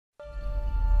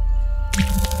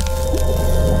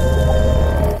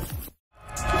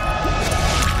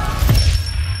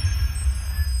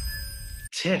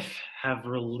have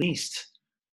released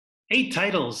 8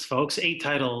 titles, folks, 8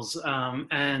 titles,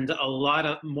 and a lot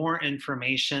of more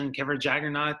information. Kevin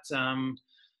Jagernauth,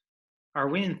 are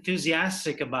we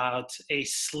enthusiastic about a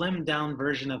slimmed down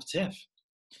version of TIFF?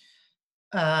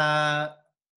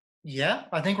 Yeah,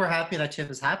 I think we're happy that TIFF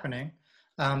is happening,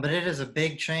 but it is a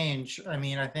big change. I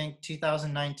mean, I think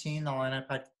 2019, the lineup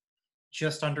had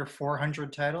just under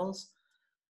 400 titles,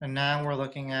 and now we're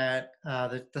looking at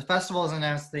the festival has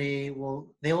announced they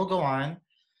will go on.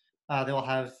 They will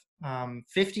have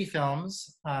 50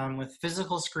 films with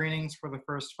physical screenings for the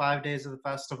first 5 days of the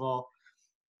festival,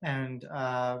 and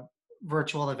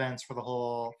virtual events for the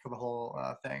whole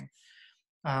thing.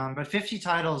 But 50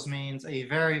 titles means a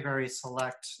very, very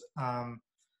select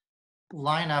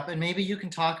lineup. And maybe you can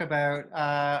talk about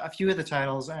a few of the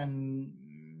titles and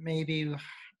maybe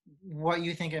what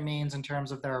you think it means in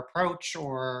terms of their approach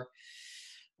or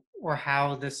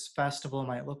how this festival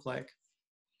might look like.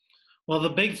 Well, the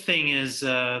big thing is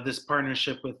this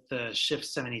partnership with Shift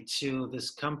 72.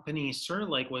 This company sort of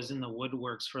like was in the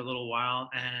woodworks for a little while,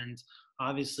 and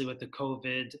obviously with the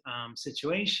COVID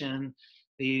situation,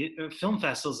 the film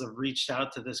festivals have reached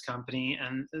out to this company,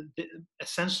 and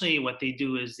essentially what they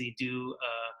do is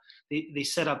they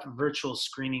set up virtual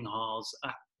screening halls.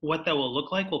 What that will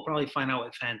look like, we'll probably find out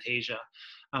with Fantasia.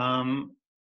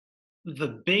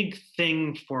 The big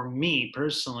thing for me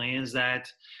personally is that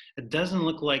it doesn't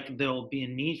look like there'll be a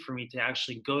need for me to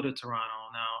actually go to Toronto.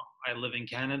 Now, I live in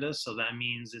Canada, so that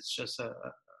means it's just a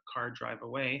car drive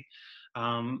away.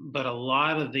 But a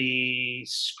lot of the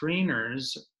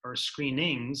screeners or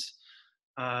screenings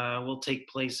will take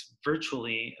place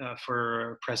virtually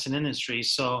for press and industry.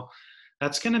 So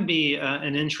that's going to be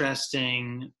an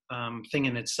interesting thing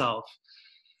in itself.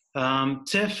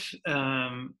 TIFF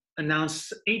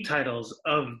announced 8 titles.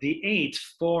 Of the 8,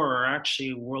 4 are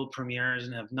actually world premieres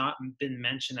and have not been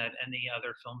mentioned at any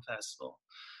other film festival.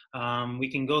 We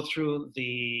can go through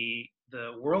the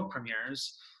world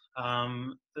premieres.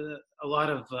 A lot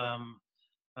of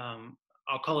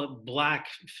I'll call it black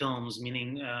films,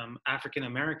 meaning African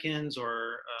Americans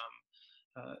or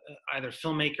either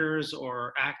filmmakers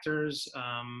or actors.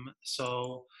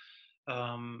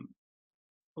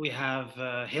 We have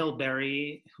Halle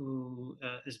Berry, who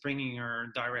is bringing her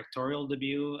directorial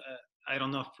debut. I don't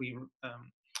know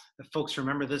if folks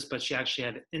remember this, but she actually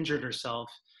had injured herself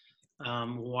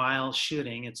while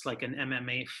shooting. It's like an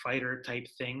MMA fighter type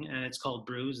thing, and it's called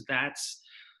Bruised. That's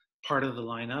part of the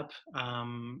lineup.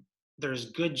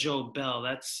 There's Good Joe Bell.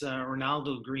 That's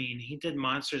Ronaldo Green. He did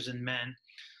Monsters and Men,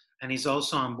 and he's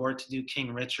also on board to do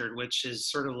King Richard, which is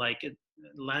sort of like it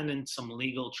landed in some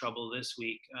legal trouble this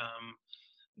week.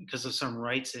 Because of some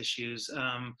rights issues.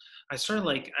 I sort of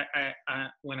like,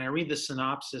 when I read the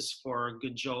synopsis for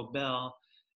Good Joe Bell,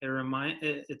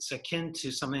 it's akin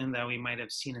to something that we might have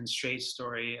seen in Straight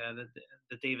Story,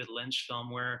 the David Lynch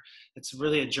film, where it's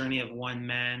really a journey of one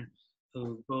man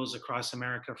who goes across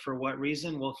America. For what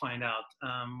reason? We'll find out.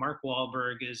 Mark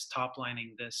Wahlberg is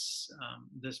top-lining this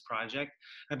project.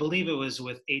 I believe it was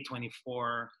with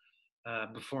A24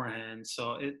 beforehand,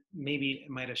 so it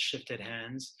might have shifted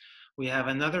hands. We have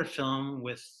another film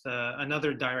with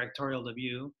another directorial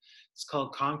debut. It's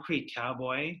called Concrete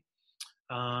Cowboy.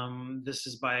 This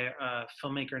is by a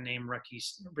filmmaker named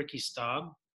Ricky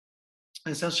Staub.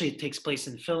 Essentially, it takes place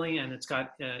in Philly, and it's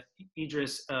got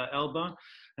Idris Elba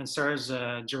and stars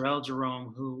Jarrell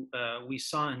Jerome, who we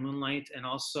saw in Moonlight, and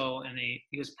also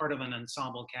he was part of an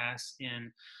ensemble cast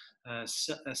in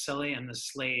Sully and the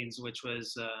Slades, which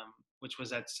was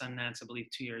at Sundance, I believe,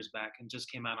 2 years back, and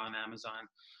just came out on Amazon.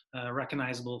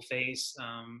 Recognizable face.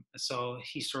 So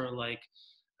he's sort of like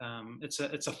it's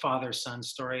a father-son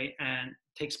story, and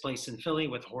takes place in Philly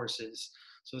with horses.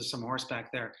 So there's some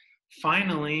horseback there.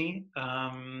 Finally,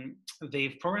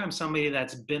 they've programmed somebody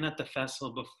that's been at the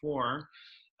festival before.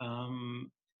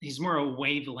 He's more a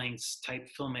wavelengths type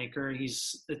filmmaker.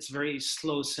 It's very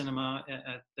slow cinema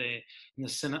the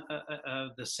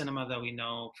cinema that we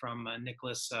know from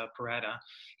Nicholas Peretta.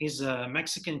 He's a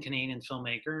Mexican-Canadian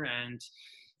filmmaker, and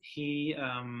he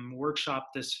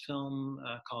workshopped this film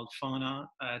called Fauna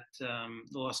at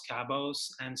Los Cabos,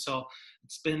 and so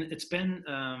it's been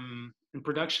in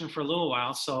production for a little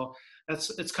while. So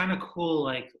it's kind of cool.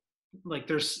 Like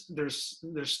there's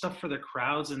stuff for the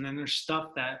crowds, and then there's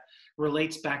stuff that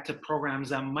relates back to programs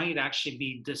that might actually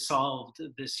be dissolved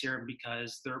this year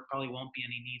because there probably won't be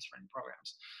any needs for any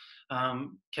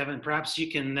programs. Kevin, perhaps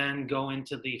you can then go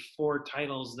into the 4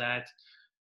 titles that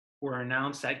were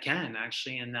announced that can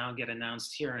actually and now get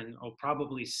announced here, and will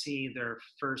probably see their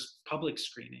first public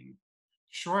screening.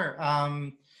 Sure.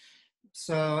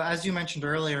 So as you mentioned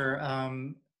earlier,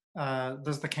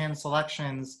 does the Cannes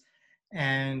selections,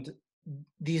 and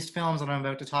these films that I'm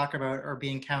about to talk about are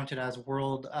being counted as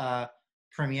world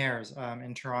premieres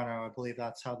in Toronto. I believe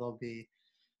that's how they'll be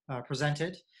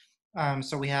presented.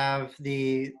 So we have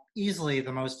easily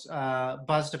the most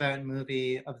buzzed about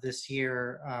movie of this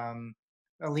year,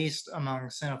 at least among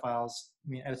cinephiles. I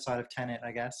mean, outside of Tenet,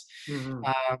 I guess,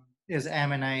 Mm-hmm. is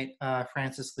Ammonite,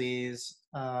 Francis Lee's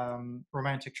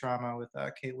romantic drama with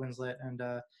Kate Winslet and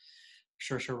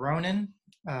Saoirse Ronan.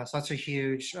 So that's a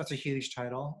huge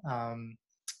title.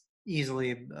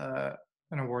 Easily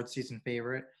an award season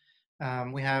favorite.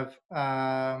 We have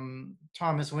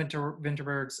Thomas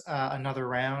Winterberg's Another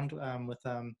Round with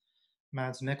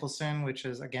Mads Mikkelsen, which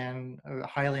is again a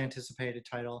highly anticipated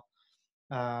title.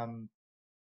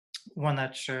 One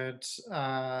that should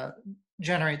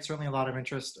generate certainly a lot of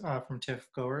interest from TIFF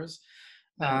goers.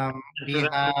 And, and We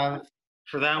have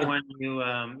for that one,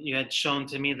 you had shown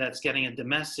to me that's getting a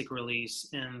domestic release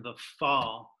in the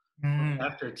fall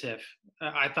after TIFF.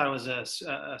 I thought it was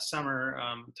a summer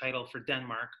title for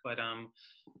Denmark, but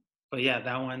yeah,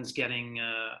 that one's getting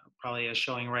probably a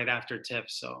showing right after TIFF.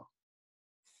 So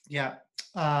yeah.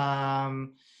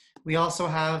 We also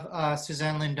have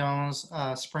Suzanne Lindon's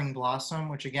Spring Blossom,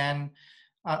 which again,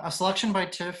 a selection by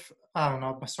TIFF,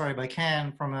 by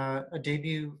Cannes from a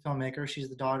debut filmmaker. She's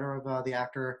the daughter of the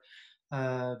actor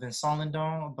Vincent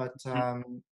Lindon, but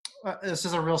this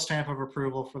is a real stamp of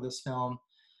approval for this film.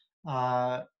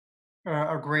 A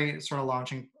great sort of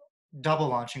double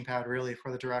launching pad really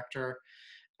for the director.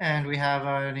 And we have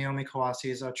Naomi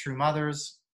Kawasi's True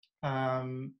Mothers.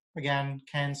 Again,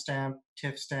 Cannes stamp,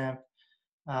 TIFF stamp,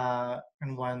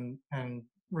 and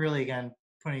really again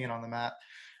putting it on the map.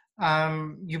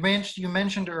 You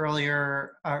mentioned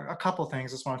earlier a couple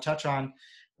things I just want to touch on.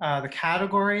 The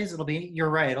categories. You're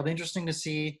right. It'll be interesting to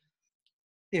see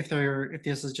if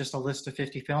this is just a list of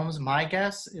 50 films. My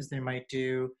guess is they might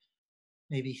do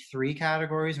maybe 3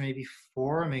 categories, maybe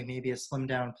 4, maybe a slimmed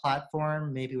down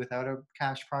platform, maybe without a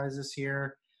cash prize this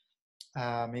year,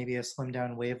 maybe a slimmed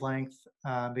down wavelength,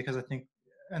 because I think,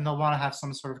 and they'll want to have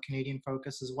some sort of Canadian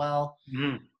focus as well,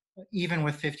 even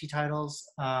with 50 titles.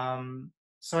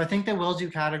 So I think they will do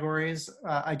categories.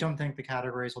 I don't think the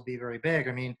categories will be very big.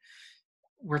 I mean,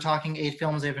 we're talking 8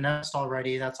 films they've announced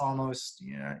already. That's almost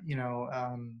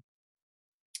 20%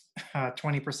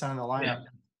 of the lineup.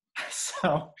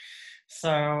 Yeah.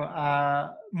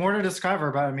 So more to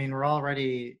discover, but I mean, we're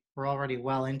already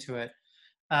well into it.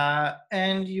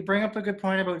 And you bring up a good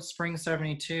point about Spring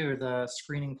 72, the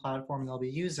screening platform they'll be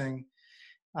using.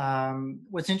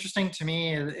 What's interesting to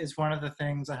me is one of the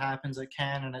things that happens at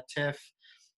Cannes and at TIFF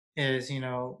is,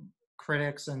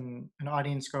 critics and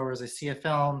audience goers, they see a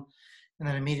film, and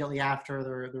then immediately after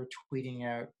they're tweeting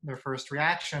out their first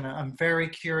reaction. I'm very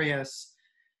curious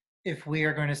if we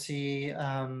are going to see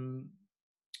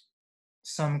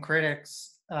some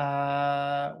critics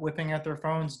whipping out their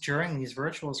phones during these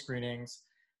virtual screenings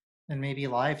and maybe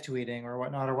live tweeting or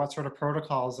whatnot, or what sort of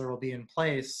protocols there will be in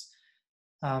place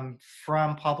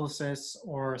from publicists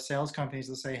or sales companies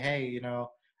to say, hey,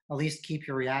 at least keep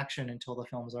your reaction until the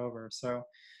film's over. So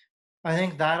I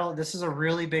think this is a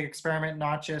really big experiment,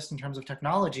 not just in terms of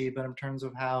technology, but in terms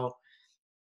of how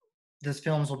these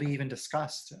films will be even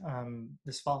discussed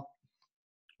this fall.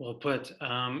 Well put.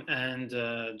 And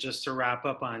just to wrap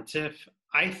up on TIFF,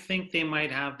 I think they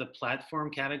might have the platform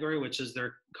category, which is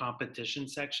their competition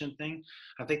section thing.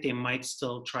 I think they might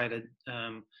still try to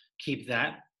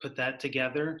put that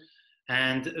together.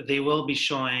 And they will be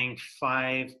showing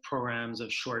 5 programs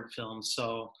of short films.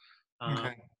 So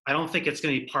Okay. I don't think it's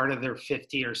going to be part of their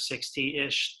 50 or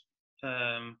 60-ish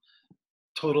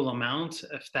total amount,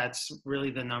 if that's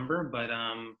really the number.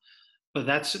 But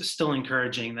that's still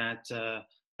encouraging that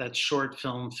short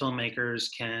filmmakers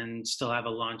can still have a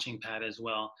launching pad as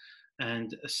well,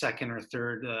 and a second or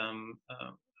third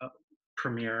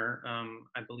premiere.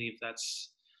 I believe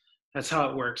that's how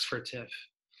it works for TIFF.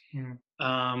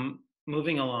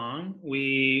 Moving along,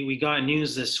 we got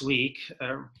news this week.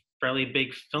 A fairly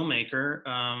big filmmaker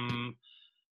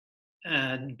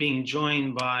being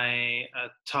joined by a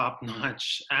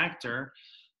top-notch actor.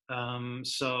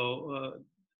 So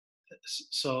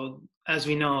as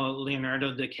we know,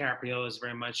 Leonardo Dicaprio is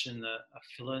very much in the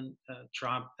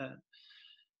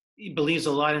he believes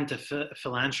a lot into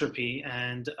philanthropy,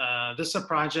 and this is a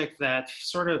project that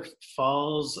sort of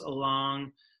falls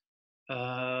along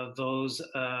those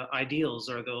ideals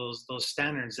or those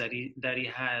standards that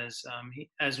he has.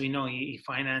 As we know, he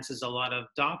finances a lot of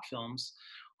doc films,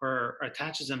 or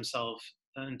attaches himself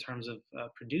in terms of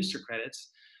producer credits.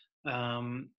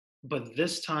 But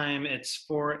this time it's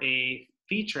for a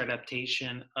feature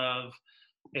adaptation of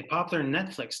a popular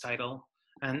Netflix title,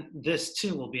 and this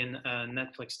too will be a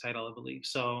Netflix title, I believe.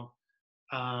 So,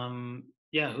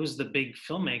 yeah, who's the big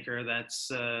filmmaker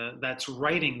that's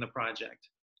writing the project?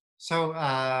 So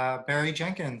Barry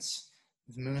Jenkins,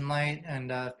 of Moonlight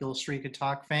and Bill Street Could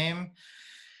Talk fame,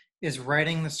 is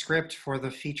writing the script for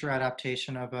the feature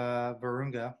adaptation of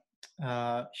Virunga,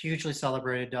 hugely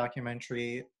celebrated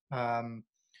documentary. One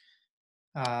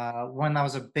that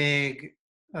was a big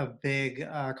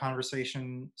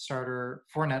conversation starter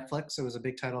for Netflix. It was a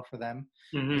big title for them.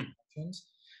 Mm-hmm.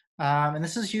 And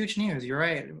this is huge news. You're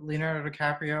right. Leonardo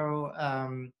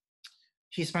DiCaprio,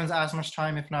 he spends as much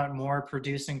time, if not more,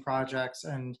 producing projects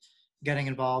and getting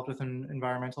involved with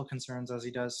environmental concerns as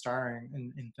he does starring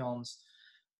in films.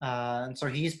 And so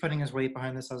he's putting his weight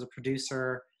behind this as a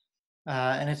producer.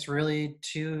 And it's really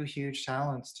two huge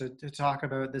talents to talk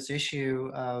about this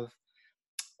issue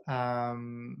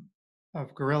um,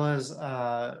 of gorillas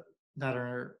that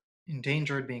are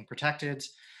endangered being protected.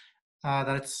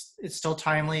 That it's still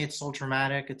timely, it's still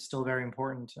dramatic, it's still very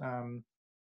important.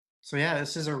 So yeah,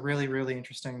 this is a really, really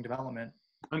interesting development.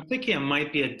 I'm thinking it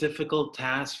might be a difficult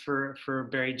task for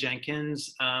Barry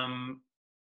Jenkins.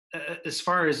 As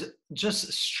far as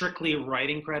just strictly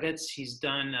writing credits, he's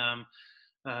done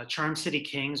Charm City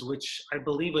Kings, which I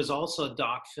believe was also a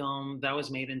doc film that was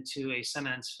made into a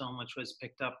Sundance film, which was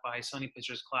picked up by Sony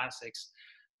Pictures Classics,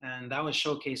 and that was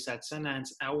showcased at Sundance.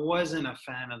 I wasn't a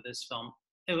fan of this film.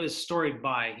 It was story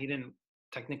by. He didn't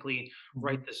technically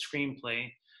write the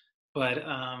screenplay, but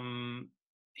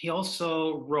he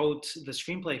also wrote the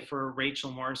screenplay for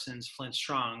Rachel Morrison's Flint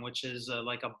Strong, which is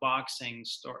like a boxing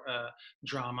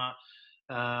drama,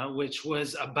 which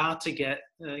was about to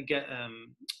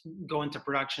go into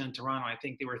production in Toronto. I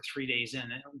think they were 3 days in.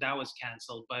 That was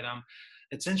canceled. But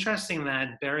it's interesting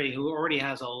that Barry, who already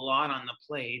has a lot on the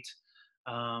plate,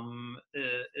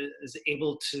 is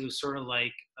able to sort of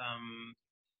like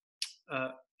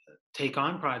take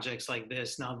on projects like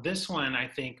this. Now, this one I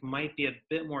think might be a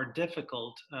bit more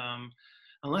difficult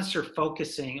unless you're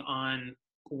focusing on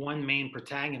one main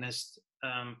protagonist.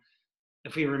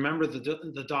 If we remember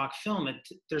the doc film,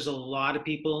 there's a lot of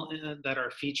people that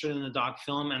are featured in the doc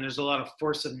film, and there's a lot of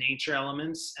force of nature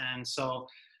elements, and so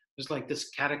there's like this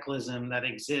cataclysm that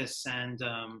exists, and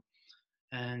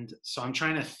so I'm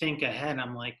trying to think ahead.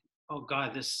 I'm like, oh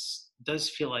God, this does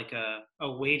feel like a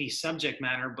weighty subject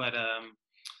matter, but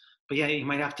yeah, you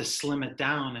might have to slim it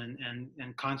down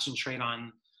and concentrate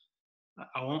on.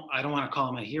 I don't want to call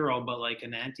him a hero, but like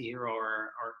an anti-hero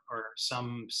or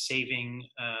some saving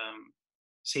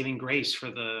grace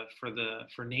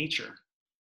for nature.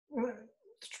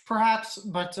 Perhaps,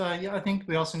 but yeah, I think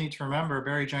we also need to remember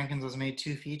Barry Jenkins has made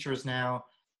two features now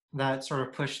that sort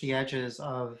of push the edges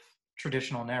of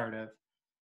traditional narrative.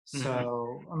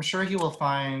 So I'm sure he will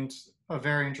find a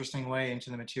very interesting way into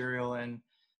the material and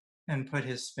put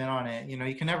his spin on it. You know,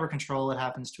 you can never control what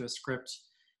happens to a script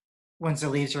once it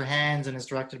leaves your hands and is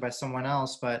directed by someone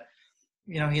else. But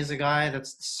you know, he's a guy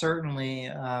that's certainly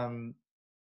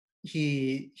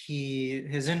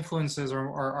his influences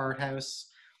are art house,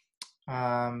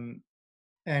 and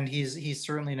he's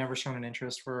certainly never shown an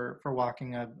interest for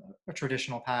walking a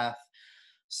traditional path.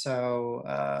 So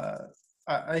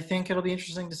I think it'll be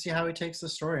interesting to see how he takes the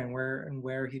story and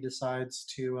where he decides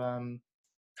to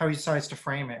how he decides to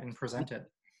frame it and present it.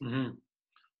 Mm-hmm.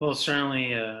 Well,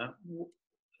 certainly,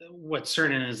 what's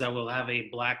certain is that we'll have a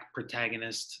Black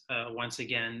protagonist once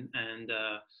again, and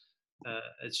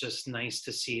it's just nice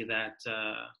to see that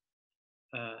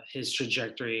his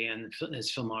trajectory and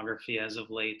his filmography as of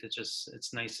late.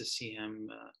 It's nice to see him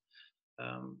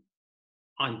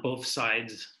on both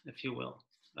sides, if you will,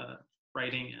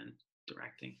 writing and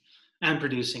directing and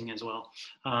producing as well.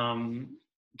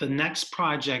 The next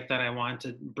project that I want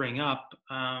to bring up,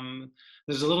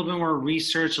 there's a little bit more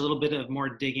research, a little bit of more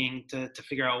digging to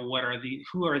figure out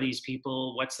who are these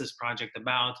people, what's this project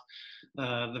about.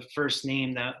 The first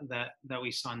name that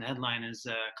we saw in the headline is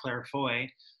Claire Foy.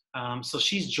 So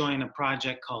she's joined a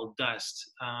project called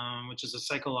Dust, which is a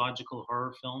psychological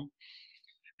horror film,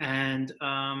 and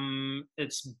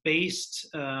it's based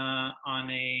on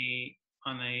a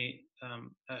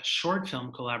short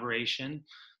film collaboration.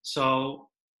 So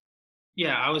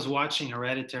yeah, I was watching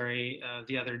Hereditary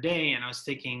the other day, and I was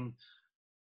thinking,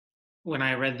 when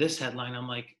I read this headline, I'm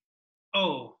like,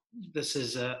 oh, this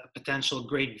is a potential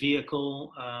great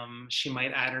vehicle. She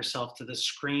might add herself to the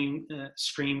Scream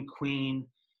Queen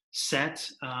set.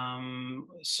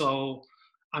 So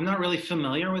I'm not really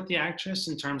familiar with the actress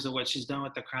in terms of what she's done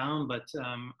with The Crown, but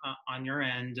on your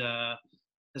end,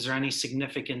 is there any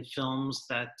significant films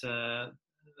that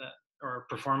or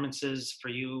performances for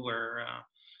you where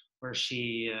where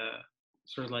she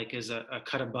sort of like is a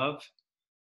cut above?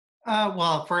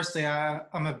 Well, firstly,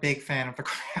 I'm a big fan of The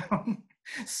Crown,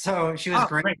 so she was Oh,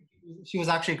 great. great. She was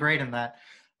actually great in that.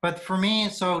 But for me,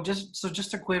 so just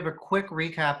to give a quick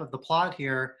recap of the plot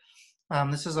here.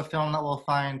 This is a film that will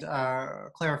find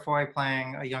Claire Foy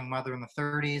playing a young mother in the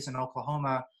 30s in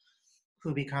Oklahoma,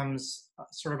 who becomes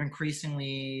sort of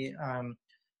increasingly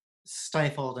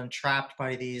stifled and trapped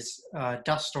by these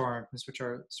dust storms, which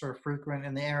are sort of frequent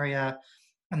in the area,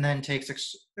 and then takes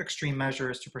extreme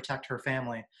measures to protect her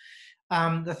family.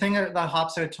 The thing that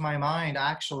hops out to my mind,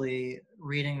 actually,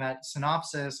 reading that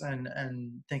synopsis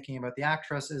and thinking about the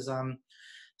actress, is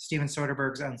Steven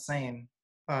Soderbergh's Unsane,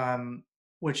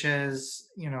 which is,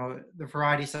 the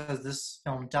Variety says this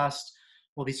film, Dust,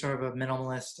 will be sort of a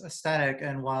minimalist aesthetic.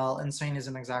 And while Insane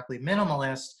isn't exactly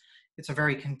minimalist, it's a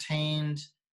very contained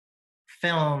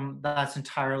film that's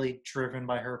entirely driven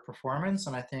by her performance.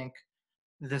 And I think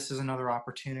this is another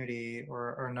opportunity,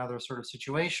 or another sort of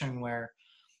situation where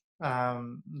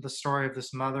the story of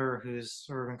this mother who's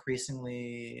sort of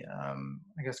increasingly,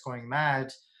 I guess, going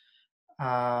mad,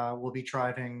 will be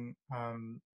driving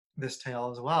this tale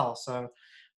as well. So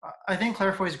I think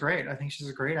Claire Foy's great. I think she's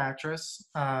a great actress,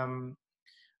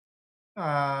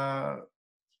 uh,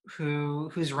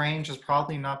 whose range has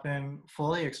probably not been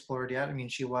fully explored yet. I mean,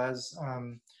 she was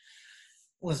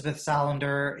Elizabeth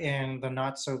Salander in the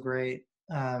not so great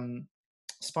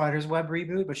Spider's Web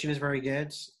reboot, but she was very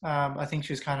good. I think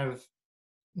she was kind of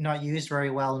not used very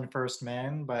well in First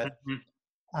Man, but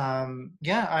Mhm.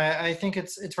 yeah, I think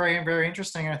it's very, very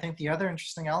interesting. And I think the other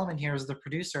interesting element here is the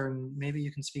producer, and maybe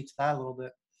you can speak to that a little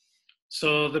bit.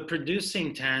 So the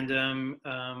producing tandem,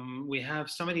 we have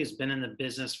somebody who's been in the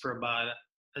business for about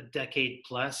a decade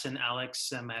plus, and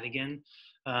Alex Madigan.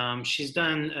 She's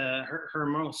done her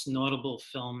most notable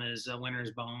film is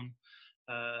Winter's Bone,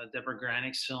 Deborah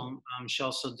Granik's film. She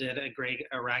also did a great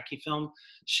Iraqi film.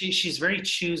 She's very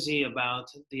choosy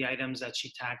about the items that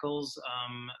she tackles.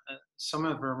 Some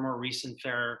of her more recent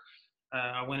fare,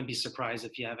 I wouldn't be surprised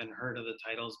if you haven't heard of the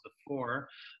titles before.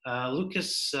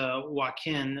 Lucas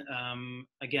Joaquin,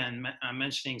 again,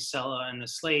 mentioning Sella and the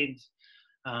Slade,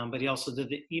 but he also did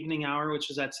the Evening Hour, which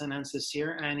was at Sundance this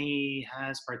year, and he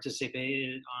has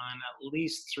participated on at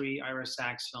least 3 Ira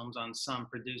Sachs films on some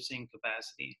producing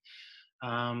capacity.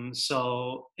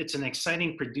 So it's an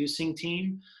exciting producing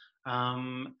team.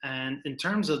 And in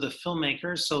terms of the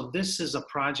filmmakers, so this is a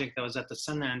project that was at the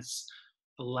Sundance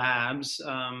Labs.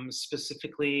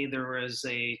 Specifically, there was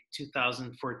a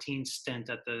 2014 stint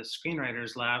at the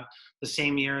Screenwriters Lab, the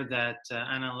same year that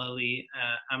Anna Lily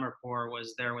Amirpour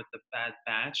was there with the Bad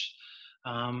Batch.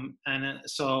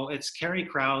 So it's Karrie,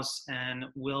 Crouse, and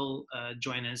Will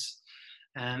Joines,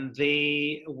 and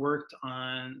they worked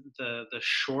on the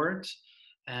short,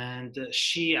 and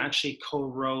she actually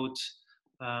co-wrote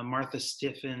Martha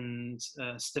Stiffin's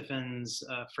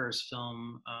first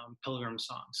film, Pilgrim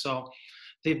Song. So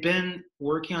they've been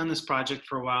working on this project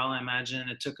for a while. I imagine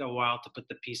it took a while to put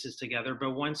the pieces together,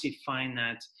 but once you find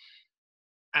that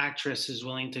actress is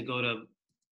willing to go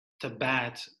to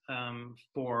bat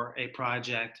for a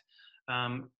project,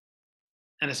 and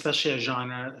especially a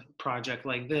genre project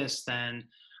like this, then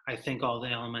I think all the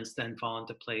elements then fall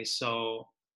into place. So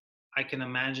I can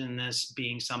imagine this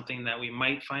being something that we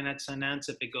might find at Sundance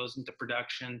if it goes into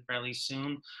production fairly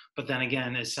soon. But then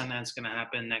again, is Sundance going to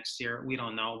happen next year? We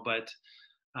don't know. But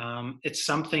it's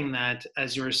something that,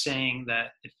 as you were saying,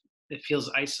 that it feels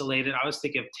isolated. I was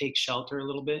thinking of Take Shelter a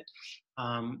little bit.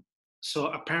 So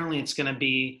apparently it's going to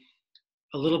be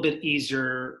a little bit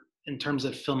easier in terms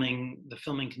of the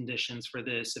filming conditions for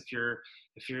this.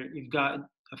 You've got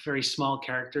a very small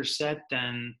character set,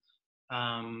 then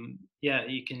yeah,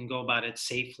 you can go about it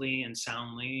safely and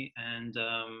soundly, and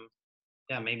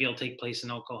yeah, maybe it'll take place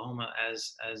in Oklahoma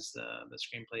as the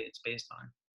screenplay it's based on.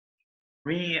 For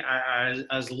me, I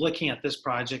was looking at this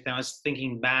project and I was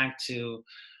thinking back to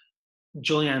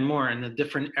Julianne Moore and the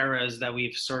different eras that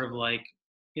we've sort of like,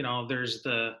 there's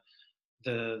the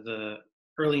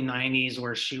early 90s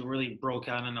where she really broke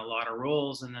out in a lot of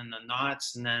roles, and then the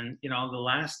knots, and then the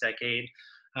last decade.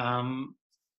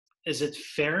 Is it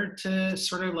fair to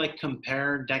sort of like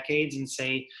compare decades and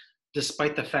say,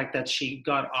 despite the fact that she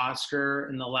got Oscar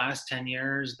in the last 10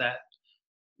 years, that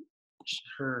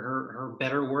her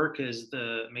better work is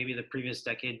maybe the previous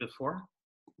decade before?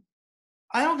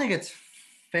 I don't think it's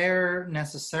fair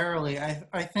necessarily.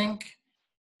 I think,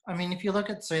 I mean, if you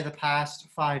look at, say, the past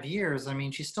 5 years, I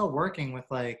mean, she's still working with,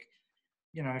 like,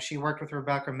 she worked with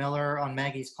Rebecca Miller on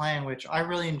Maggie's Plan, which I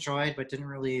really enjoyed, but didn't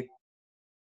really.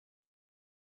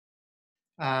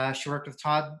 She worked with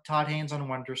Todd Haynes on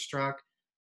Wonderstruck.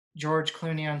 George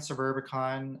Clooney on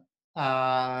Suburbicon.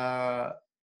 Uh,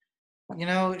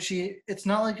 it's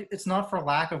not like it's not for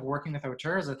lack of working with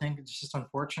auteurs. I think it's just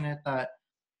unfortunate that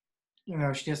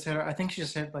I think she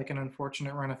just hit like an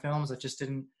unfortunate run of films that just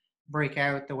didn't break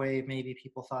out the way maybe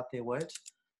people thought they would.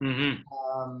 Mm-hmm.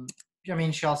 Um, I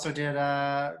mean, she also did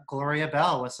Gloria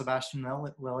Bell with Sebastian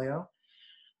Lelio.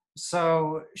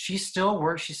 So she still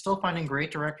works. She's still finding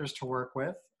great directors to work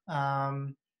with,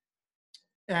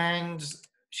 and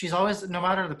she's always, no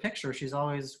matter the picture, she's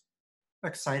always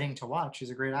exciting to watch. She's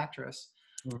a great actress.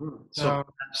 Mm-hmm. So So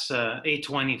perhaps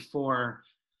A24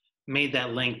 made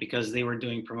that link because they were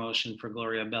doing promotion for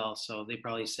Gloria Bell. So they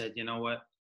probably said, you know what,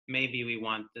 maybe we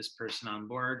want this person on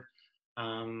board.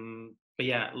 But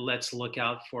yeah, let's look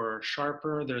out for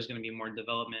Sharper. There's going to be more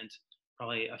development,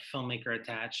 probably a filmmaker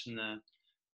attached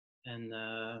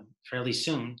fairly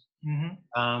soon.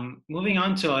 mhm. Moving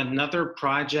on to another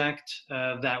project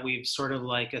that we've sort of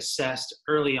like assessed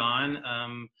early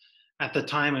on. At the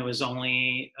time, it was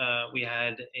only we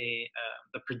had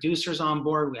the producers on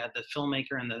board, we had the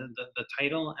filmmaker and the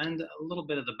title, and a little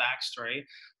bit of the backstory.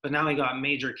 But now we got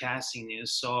major casting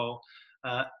news. So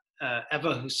uh,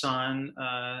 Eva Husson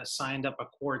signed up a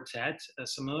quartet,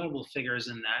 some notable figures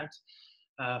in that.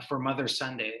 For Mother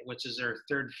Sunday, which is their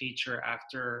third feature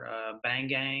after Bang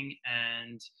Gang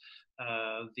and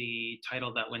the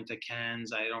title that went to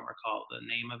Cannes. I don't recall the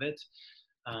name of it.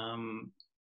 Um,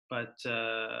 but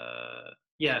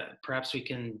yeah, perhaps we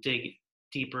can dig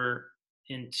deeper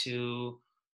into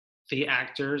the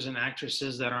actors and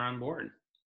actresses that are on board.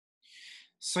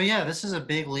 So yeah, this is a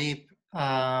big leap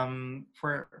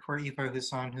for Eva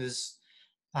Husson, who's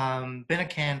been a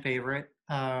Cannes favorite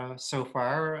so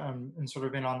far, and sort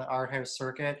of been on the art house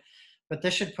circuit. But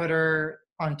this should put her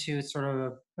onto sort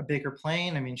of a bigger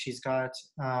plane. I mean, she's got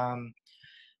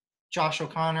Josh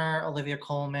O'Connor, Olivia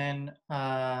Colman,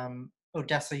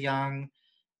 Odessa Young,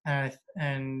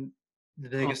 and the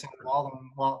biggest of all of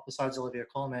them, well, besides Olivia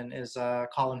Colman, is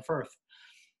Colin Firth.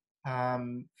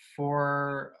 Um,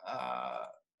 for uh,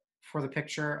 for the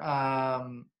picture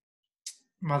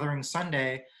Mothering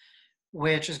Sunday,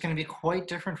 which is going to be quite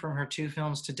different from her two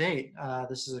films to date.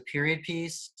 This is a period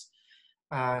piece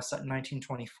set in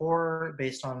 1924,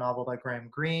 based on a novel by Graham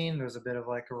Greene. There's a bit of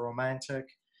like a romantic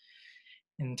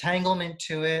entanglement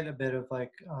to it, a bit of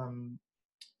like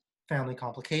family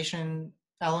complication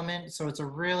element. So it's a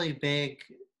really big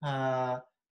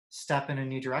step in a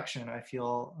new direction, I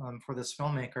feel, for this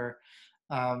filmmaker.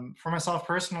 For myself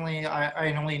personally,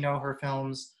 I only know her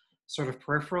films sort of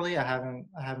peripherally. I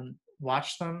haven't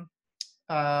watched them,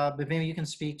 but maybe you can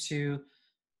speak to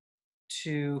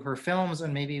her films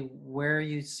and maybe where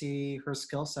you see her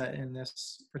skill set in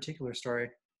this particular story.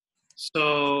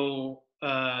 So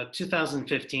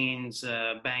 2015's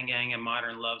Bang Gang: A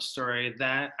Modern Love Story,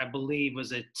 that I believe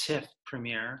was a TIFF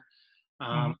premiere,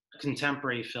 Mhm.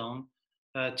 contemporary film.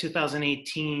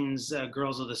 2018's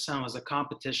Girls of the Sun was a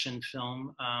competition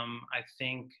film. I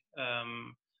think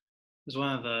it was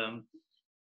one of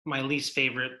my least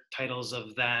favorite titles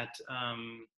of that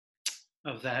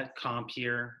comp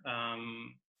year.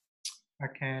 I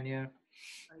can, yeah.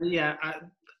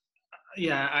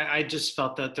 Yeah, I just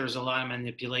felt that there's a lot of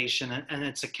manipulation, and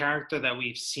it's a character that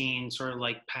we've seen sort of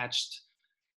like patched.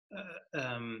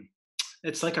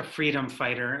 It's like a freedom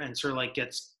fighter, and sort of like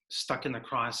gets stuck in the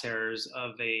crosshairs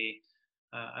of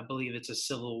I believe it's a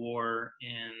civil war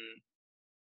in,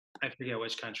 I forget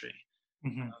which country.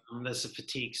 Mhm. This is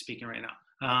fatigue speaking right now.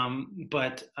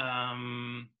 But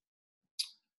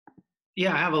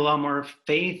yeah, I have a lot more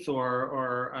faith,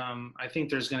 or I think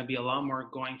there's going to be a lot more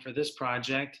going for this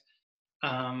project.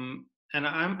 And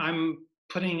I'm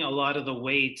putting a lot of the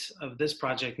weight of this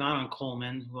project not on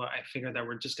Colman, who I figure that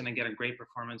we're just going to get a great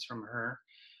performance from her,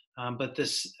 but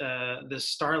this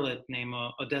starlet named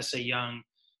Odessa Young.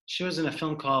 She was in a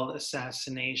film called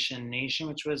Assassination Nation,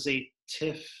 which was a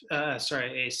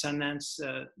a Sundance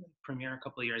premiere a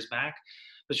couple of years back.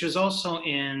 But she was also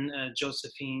in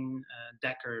Josephine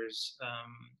Decker's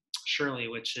Shirley,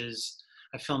 which is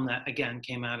a film that again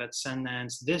came out at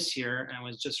Sundance this year and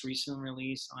was just recently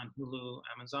released on Hulu,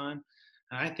 Amazon.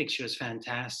 And I think she was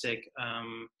fantastic,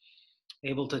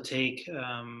 able to take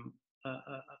a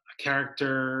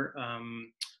character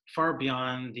far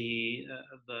beyond the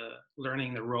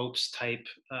learning the ropes type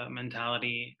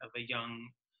mentality of a young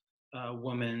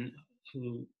woman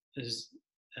who is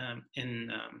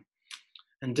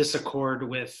in disaccord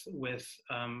with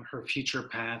her future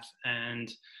path,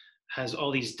 and has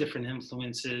all these different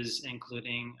influences,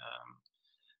 including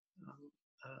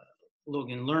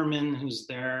Logan Lerman, who's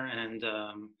there,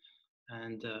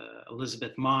 and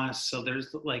Elizabeth Moss. So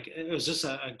there's like, it was just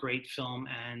a great film,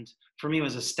 and for me, it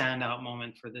was a standout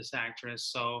moment for this actress.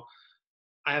 So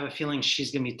I have a feeling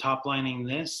she's going to be top lining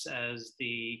this as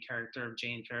the character of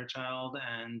Jane Fairchild,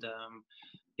 and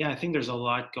yeah, I think there's a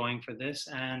lot going for this.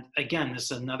 And again,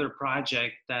 this is another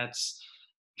project that's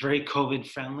very COVID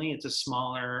friendly. It's a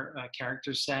smaller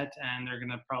character set, and they're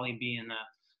going to probably be in a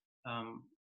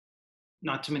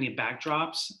not too many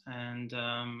backdrops, and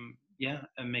yeah,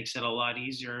 it makes it a lot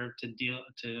easier to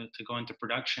go into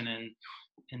production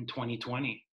in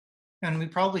 2020. And we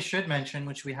probably should mention,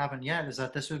 which we haven't yet, is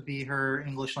that this would be her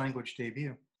English language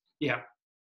debut. Yeah,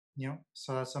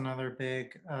 So that's another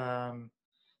big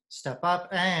step up.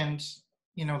 And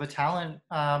the talent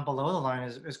below the line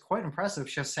is quite impressive.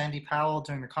 She has Sandy Powell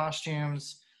doing the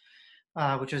costumes,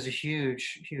 which is a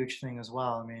huge thing as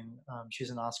well. I mean, she's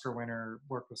an Oscar winner,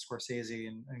 worked with Scorsese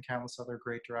and countless other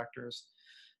great directors.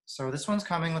 So this one's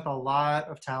coming with a lot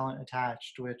of talent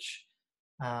attached, which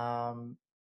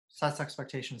sets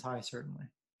expectations high,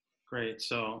 certainly. great.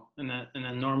 So in a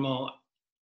normal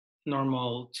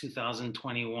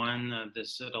 2021,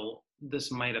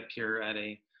 this might appear at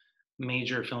a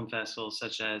major film festival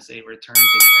such as a return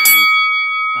to Cannes.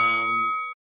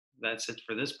 That's it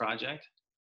for this project.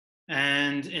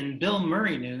 And in Bill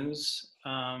Murray news,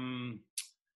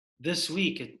 this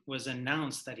week it was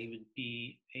announced that he would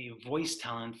be a voice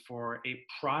talent for a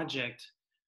project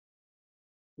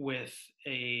with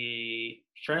a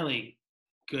fairly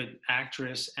good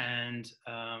actress and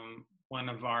one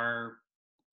of our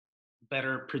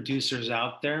better producers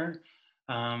out there.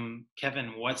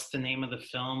 Kevin, what's the name of the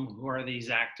film? Who are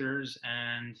these actors?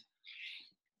 And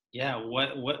yeah,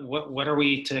 what are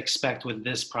we to expect with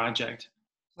this project?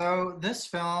 So this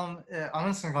film, I'm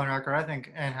just going to go on record. I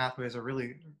think Anne Hathaway is a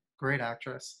really great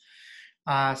actress.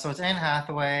 So it's Anne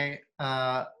Hathaway,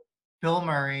 Bill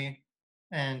Murray,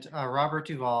 and Robert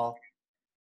Duvall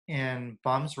in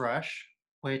Bum's Rush,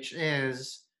 which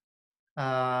is,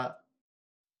 in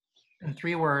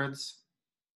four words,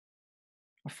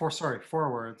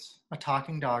 a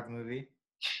talking dog movie.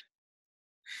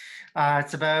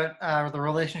 It's about the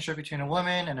relationship between a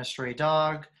woman and a stray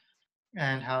dog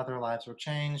and how their lives were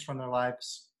changed when their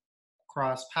lives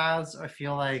cross paths. I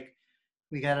feel like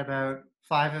we get about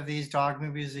 5 of these dog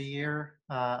movies a year.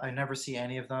 I never see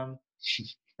any of them.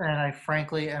 And I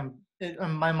frankly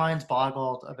my mind's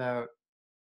boggled about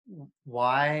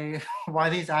why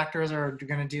these actors are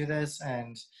going to do this.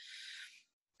 And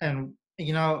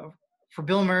for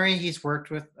Bill Murray, he's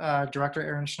worked with director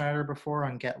Aaron Schneider before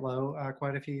on Get Low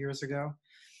quite a few years ago.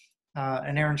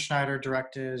 And Aaron Schneider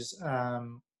directed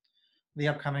the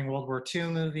upcoming World War II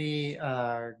movie,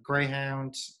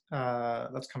 Greyhound,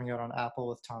 that's coming out on Apple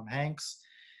with Tom Hanks.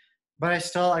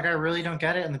 But I really don't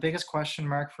get it. And the biggest question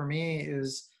mark for me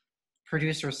is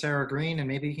producer Sarah Green, and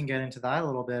maybe you can get into that a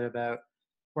little bit about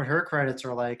what her credits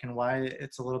are like and why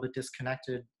it's a little bit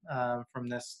disconnected from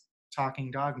this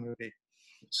talking dog movie.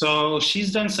 So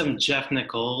she's done some Jeff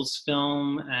Nichols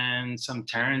film and some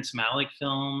Terrence Malick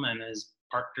film, and has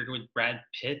partnered with Brad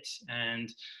Pitt.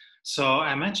 And so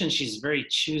I mentioned she's very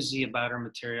choosy about her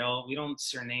material. We don't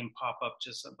see her name pop up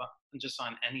just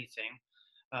on anything.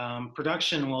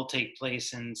 Production will take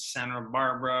place in Santa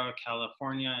Barbara,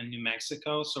 California, and New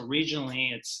Mexico. So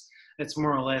regionally, it's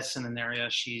more or less in an area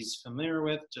she's familiar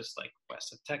with, just like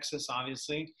west of Texas,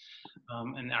 obviously,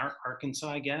 and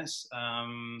Arkansas, I guess.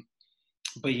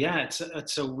 But yeah,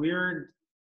 it's a weird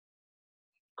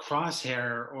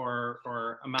crosshair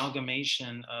or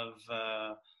amalgamation of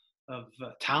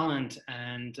talent,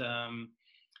 and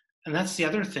that's the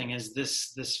other thing is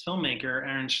this filmmaker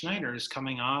Aaron Schneider is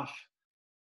coming off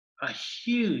a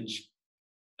huge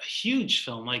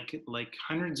film, like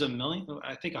hundreds of million,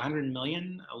 I think 100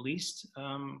 million at least,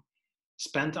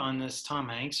 spent on this Tom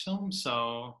Hanks film.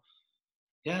 So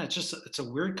yeah, it's a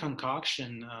weird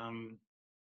concoction.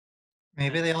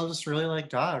 Maybe they all just really like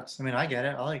dogs. I mean, I get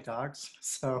it. I like dogs,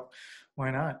 so why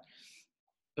not?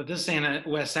 But this ain't a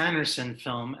Wes Anderson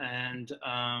film, and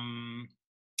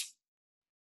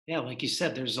yeah, like you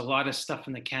said, there's a lot of stuff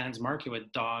in the Cannes market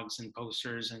with dogs and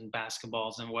posters and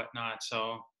basketballs and whatnot.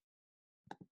 So,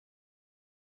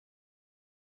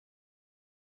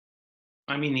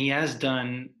 I mean, he has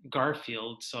done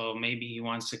Garfield, so maybe he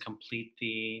wants to complete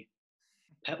the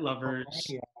pet lovers.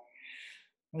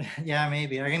 Yeah,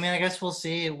 maybe. I mean, I guess we'll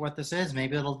see what this is.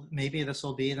 Maybe this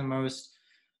will be the most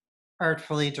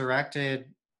artfully directed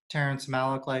Terrence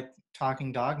Malick like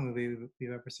talking dog movie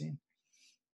we've ever seen.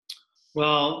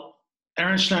 Well,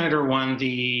 Aaron Schneider won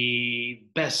the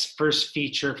best first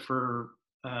feature for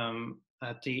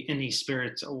at the Indie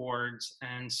Spirits Awards,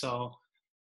 and so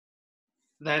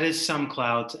That is some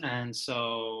clout, and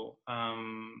so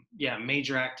yeah,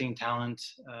 major acting talent,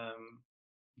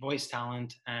 voice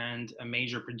talent, and a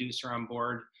major producer on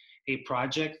board. A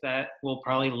project that will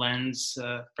probably lens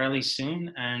fairly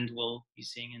soon, and we'll be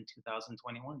seeing in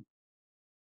 2021.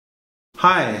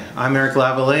 Hi, I'm Eric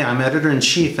Lavallée. I'm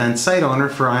editor-in-chief and site owner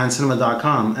for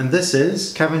IONCINEMA.com, and this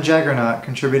is Kevin Jagernauth,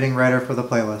 contributing writer for the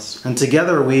playlist. And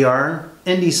together we are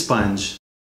IndieSponge.